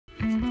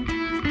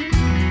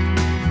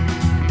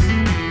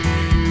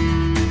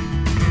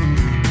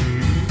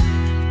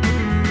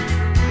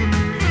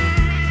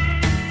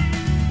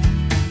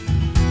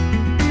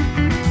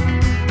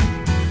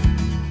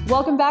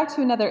Welcome back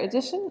to another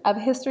edition of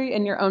History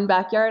in Your Own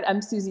Backyard.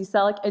 I'm Susie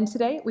Selleck, and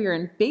today we are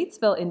in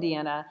Batesville,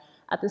 Indiana,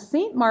 at the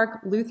St.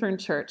 Mark Lutheran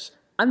Church.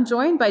 I'm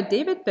joined by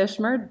David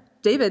Bishmer.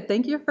 David,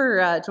 thank you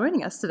for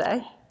joining us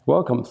today.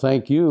 Welcome.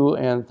 Thank you,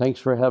 and thanks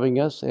for having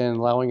us and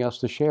allowing us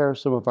to share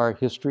some of our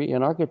history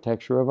and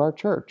architecture of our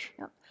church.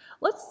 Yep.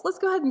 Let's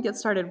go ahead and get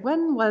started.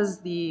 When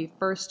was the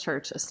first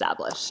church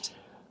established?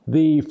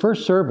 The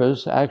first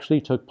service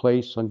actually took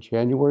place on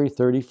January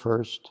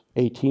 31st,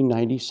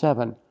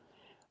 1897.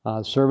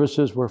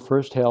 Services were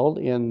first held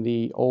in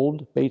the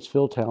old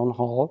Batesville Town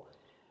Hall.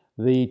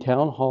 The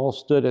town hall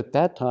stood at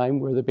that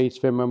time where the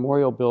Batesville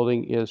Memorial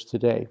Building is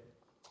today.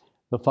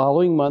 The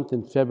following month,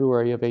 in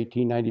February of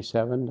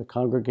 1897, the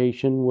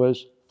congregation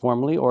was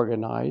formally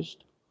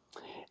organized,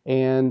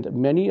 and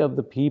many of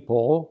the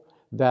people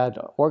that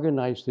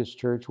organized this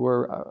church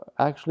were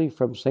actually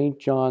from St.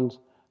 John's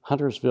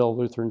Huntersville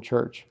Lutheran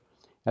Church.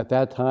 At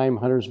that time,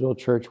 Huntersville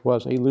Church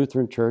was a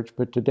Lutheran church,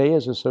 but today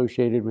is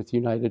associated with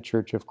United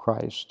Church of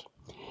Christ.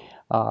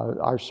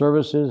 Our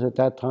services at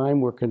that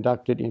time were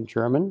conducted in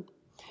German,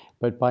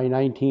 but by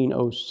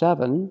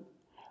 1907,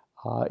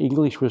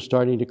 English was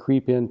starting to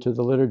creep into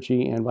the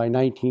liturgy, and by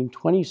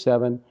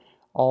 1927,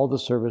 all the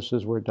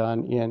services were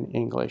done in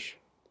English.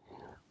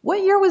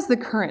 What year was the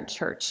current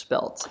church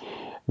built?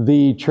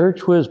 The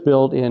church was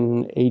built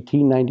in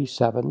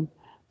 1897.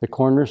 The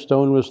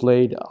cornerstone was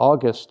laid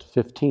August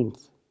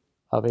 15th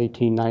of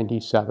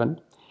 1897.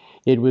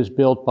 It was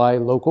built by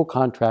local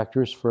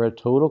contractors for a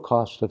total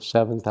cost of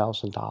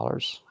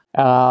 $7,000.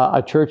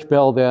 A church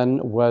bell then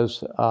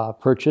was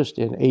purchased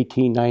in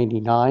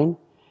 1899,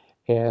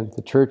 and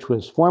the church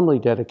was formally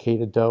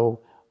dedicated, though,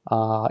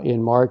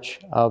 in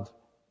March of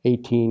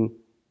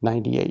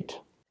 1898.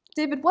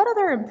 David, what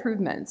other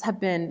improvements have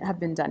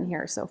been done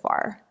here so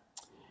far?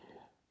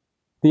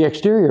 The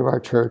exterior of our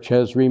church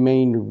has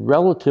remained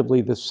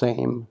relatively the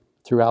same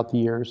throughout the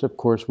years. Of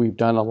course, we've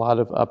done a lot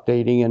of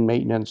updating and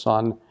maintenance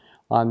on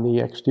the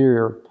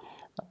exterior.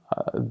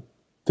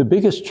 The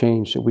biggest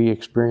change that we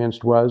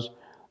experienced was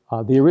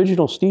the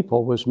original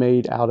steeple was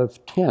made out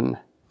of tin,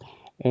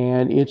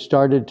 and it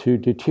started to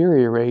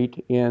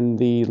deteriorate in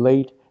the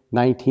late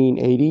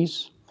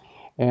 1980s.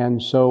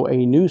 And so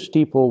a new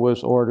steeple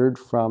was ordered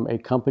from a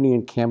company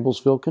in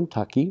Campbellsville,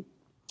 Kentucky,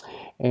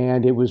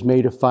 and it was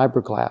made of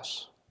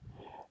fiberglass.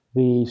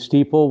 The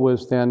steeple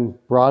was then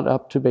brought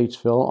up to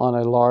Batesville on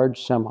a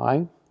large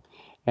semi,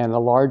 and a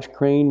large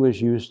crane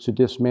was used to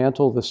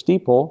dismantle the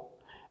steeple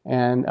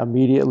and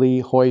immediately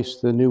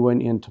hoist the new one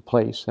into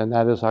place. And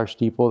that is our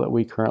steeple that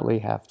we currently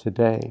have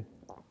today.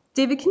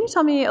 David, can you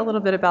tell me a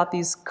little bit about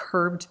these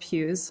curved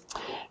pews?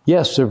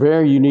 Yes, a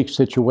very unique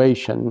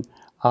situation.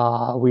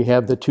 We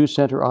have the two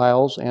center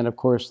aisles, and of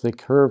course the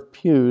curved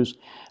pews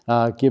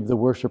give the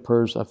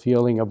worshipers a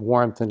feeling of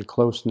warmth and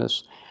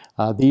closeness.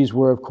 These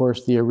were, of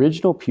course, the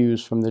original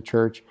pews from the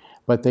church,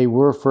 but they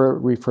were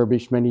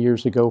refurbished many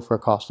years ago for a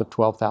cost of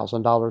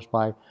 $12,000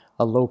 by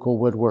a local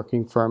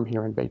woodworking firm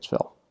here in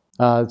Batesville.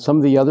 Some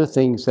of the other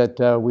things that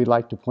we'd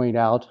like to point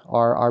out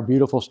are our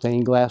beautiful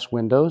stained glass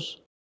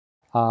windows.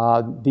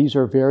 These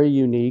are very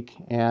unique,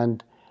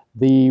 and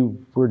they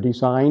were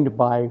designed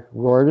by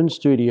Riordan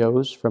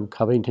Studios from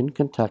Covington,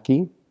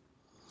 Kentucky.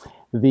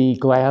 The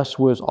glass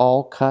was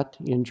all cut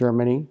in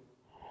Germany,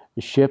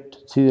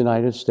 shipped to the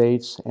United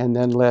States, and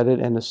then leaded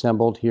and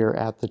assembled here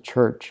at the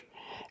church.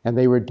 And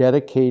they were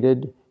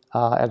dedicated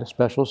at a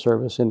special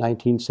service in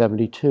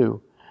 1972.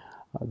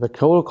 The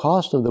total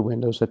cost of the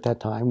windows at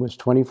that time was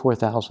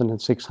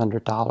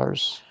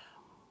 $24,600.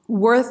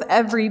 Worth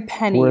every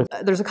penny.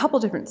 There's a couple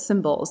different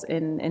symbols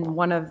in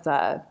one of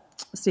the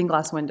stained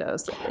glass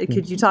windows.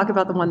 Could you talk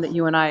about the one that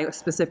you and I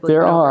specifically?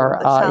 There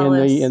are.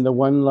 In the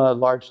one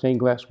large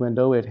stained glass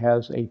window, it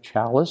has a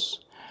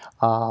chalice,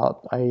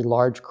 a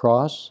large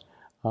cross,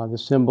 the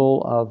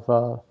symbol of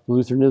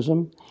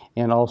Lutheranism,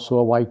 and also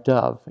a white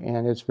dove.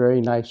 And it's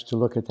very nice to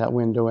look at that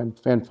window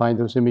and find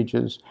those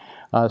images.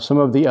 Some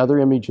of the other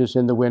images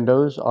in the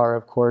windows are,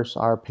 of course,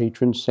 our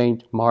patron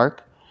Saint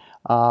Mark,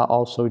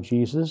 also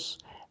Jesus,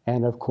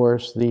 and of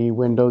course the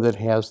window that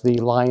has the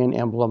lion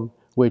emblem,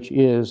 which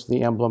is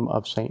the emblem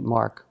of Saint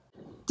Mark.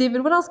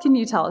 David, what else can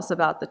you tell us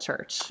about the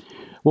church?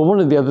 Well,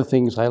 one of the other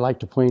things I like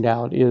to point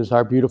out is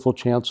our beautiful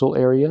chancel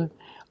area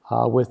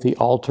with the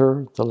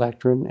altar, the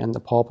lectern, and the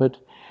pulpit,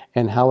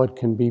 and how it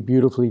can be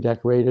beautifully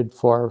decorated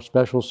for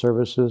special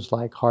services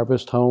like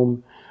Harvest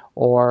Home,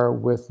 or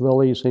with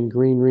lilies and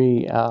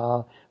greenery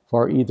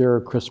for either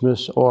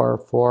Christmas or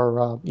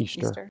for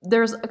Easter.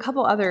 There's a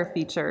couple other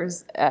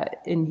features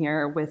in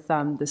here with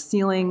the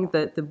ceiling,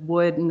 the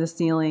wood in the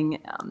ceiling,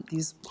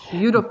 these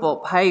beautiful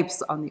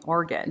pipes on the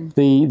organ.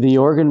 The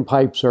organ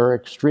pipes are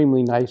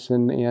extremely nice,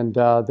 and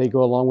they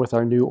go along with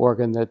our new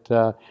organ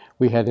that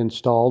we had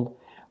installed.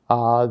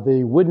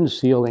 The wooden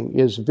ceiling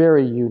is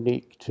very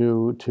unique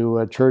to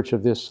a church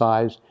of this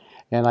size,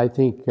 and I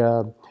think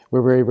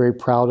we're very, very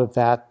proud of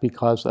that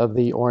because of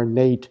the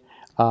ornate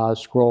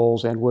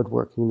scrolls and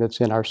woodworking that's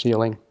in our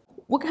ceiling.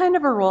 What kind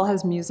of a role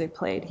has music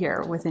played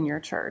here within your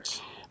church?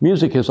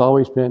 Music has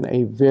always been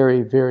a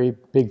very, very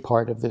big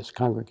part of this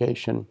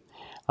congregation.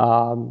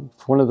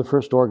 One of the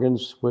first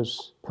organs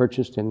was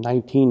purchased in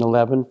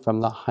 1911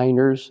 from the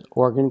Heiners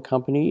Organ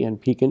Company in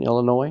Pekin,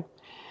 Illinois.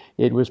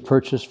 It was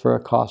purchased for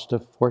a cost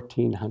of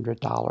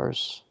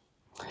 $1,400.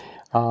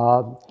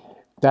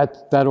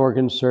 That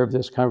organ served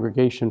this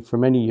congregation for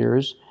many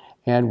years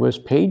and was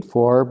paid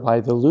for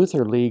by the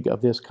Luther League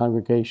of this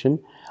congregation,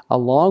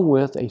 along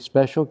with a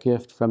special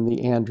gift from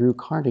the Andrew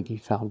Carnegie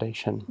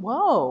Foundation.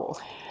 Whoa.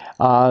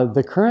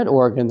 The current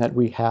organ that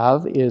we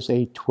have is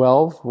a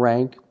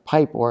 12-rank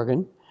pipe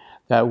organ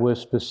that was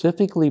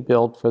specifically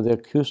built for the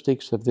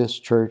acoustics of this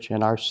church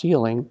and our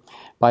ceiling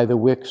by the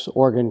Wicks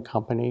Organ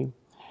Company.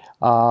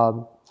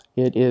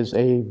 It is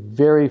a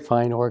very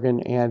fine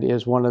organ and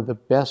is one of the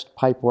best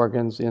pipe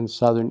organs in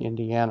southern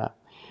Indiana.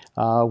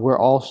 We're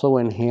also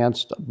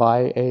enhanced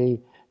by a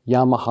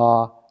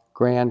Yamaha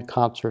grand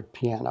concert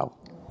piano.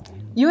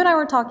 You and I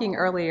were talking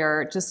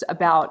earlier just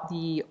about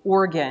the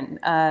organ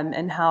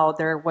and how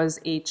there was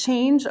a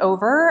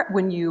changeover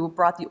when you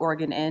brought the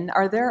organ in.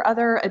 Are there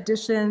other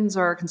additions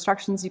or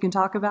constructions you can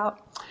talk about?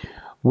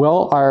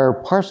 Well,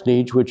 our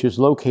parsonage, which is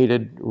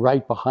located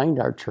right behind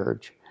our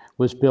church,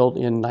 was built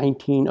in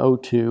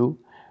 1902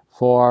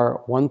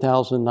 for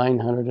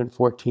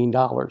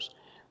 $1,914.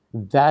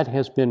 That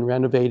has been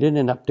renovated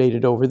and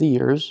updated over the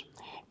years,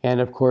 and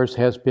of course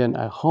has been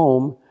a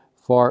home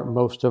for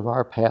most of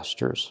our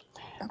pastors.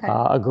 Okay.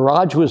 A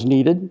garage was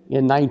needed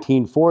in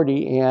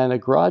 1940, and a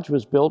garage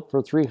was built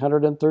for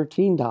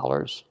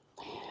 $313.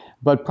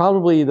 But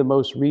probably the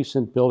most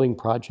recent building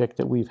project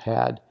that we've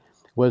had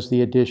was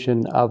the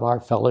addition of our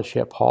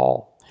fellowship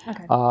hall.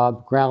 Okay.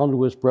 Ground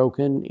was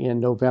broken in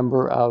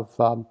November of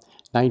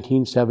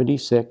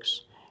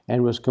 1976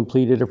 and was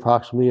completed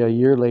approximately a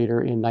year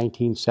later in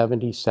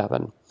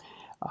 1977.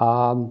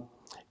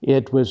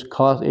 It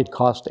cost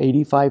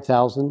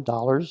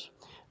 $85,000,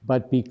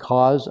 but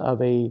because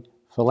of a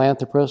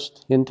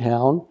philanthropist in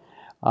town,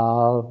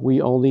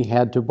 we only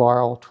had to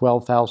borrow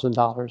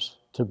 $12,000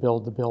 to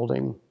build the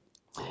building.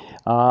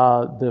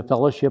 The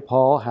fellowship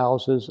hall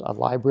houses a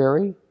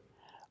library,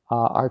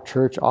 our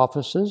church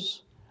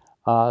offices,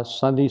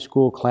 Sunday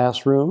school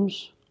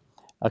classrooms,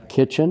 a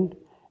kitchen,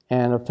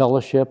 and a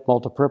fellowship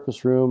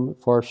multipurpose room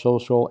for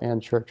social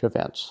and church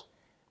events.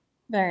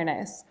 Very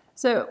nice.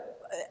 So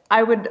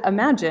I would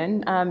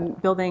imagine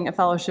building a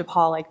fellowship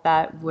hall like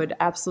that would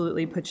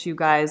absolutely put you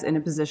guys in a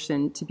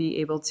position to be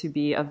able to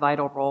be a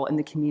vital role in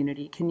the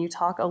community. Can you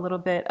talk a little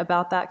bit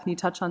about that? Can you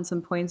touch on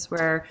some points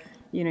where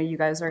you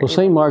guys are Well,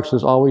 St. Mark's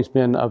has always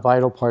been a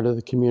vital part of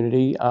the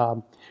community.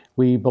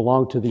 We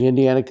belong to the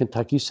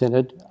Indiana-Kentucky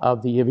Synod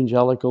of the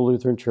Evangelical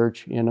Lutheran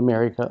Church in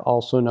America,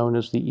 also known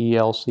as the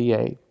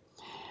ELCA.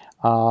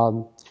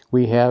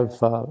 We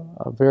have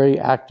a very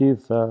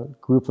active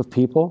group of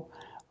people.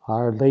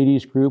 Our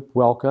ladies group,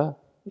 Welka,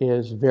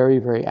 is very,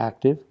 very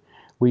active.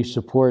 We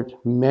support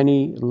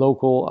many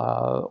local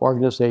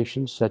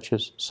organizations such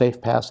as Safe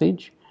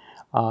Passage.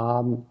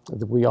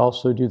 We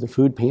also do the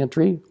food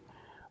pantry.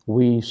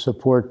 We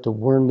support the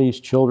Wernley's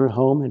Children's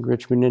Home in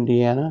Richmond,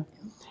 Indiana,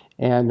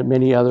 and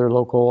many other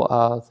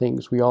local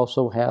things. We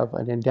also have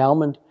an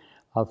endowment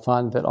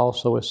fund that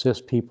also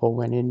assists people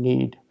when in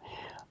need.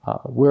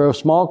 We're a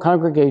small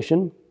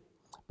congregation,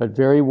 but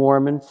very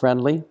warm and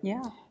friendly.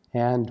 Yeah.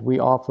 And we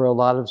offer a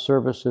lot of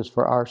services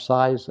for our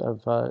size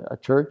of a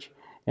church,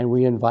 and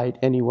we invite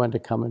anyone to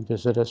come and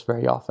visit us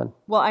very often.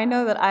 Well, I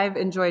know that I've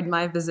enjoyed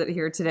my visit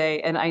here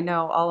today, and I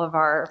know all of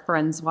our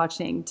friends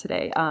watching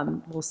today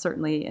will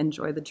certainly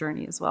enjoy the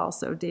journey as well.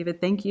 So,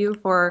 David, thank you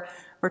for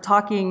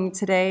talking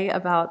today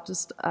about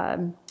just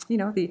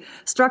the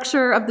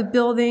structure of the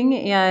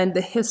building and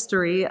the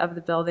history of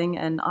the building,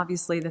 and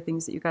obviously the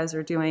things that you guys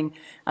are doing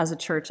as a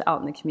church out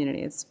in the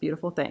community. It's a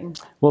beautiful thing.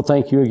 Well,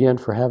 thank you again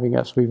for having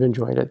us. We've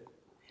enjoyed it.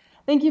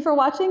 Thank you for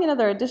watching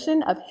another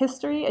edition of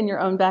History in Your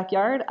Own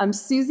Backyard. I'm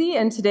Susie,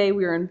 and today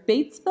we are in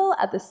Batesville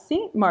at the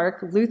St.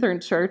 Mark Lutheran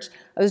Church.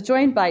 I was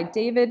joined by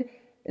David.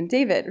 And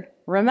David,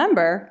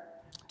 remember,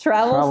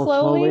 travel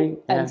slowly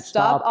and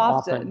stop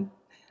often.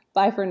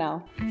 Bye for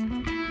now.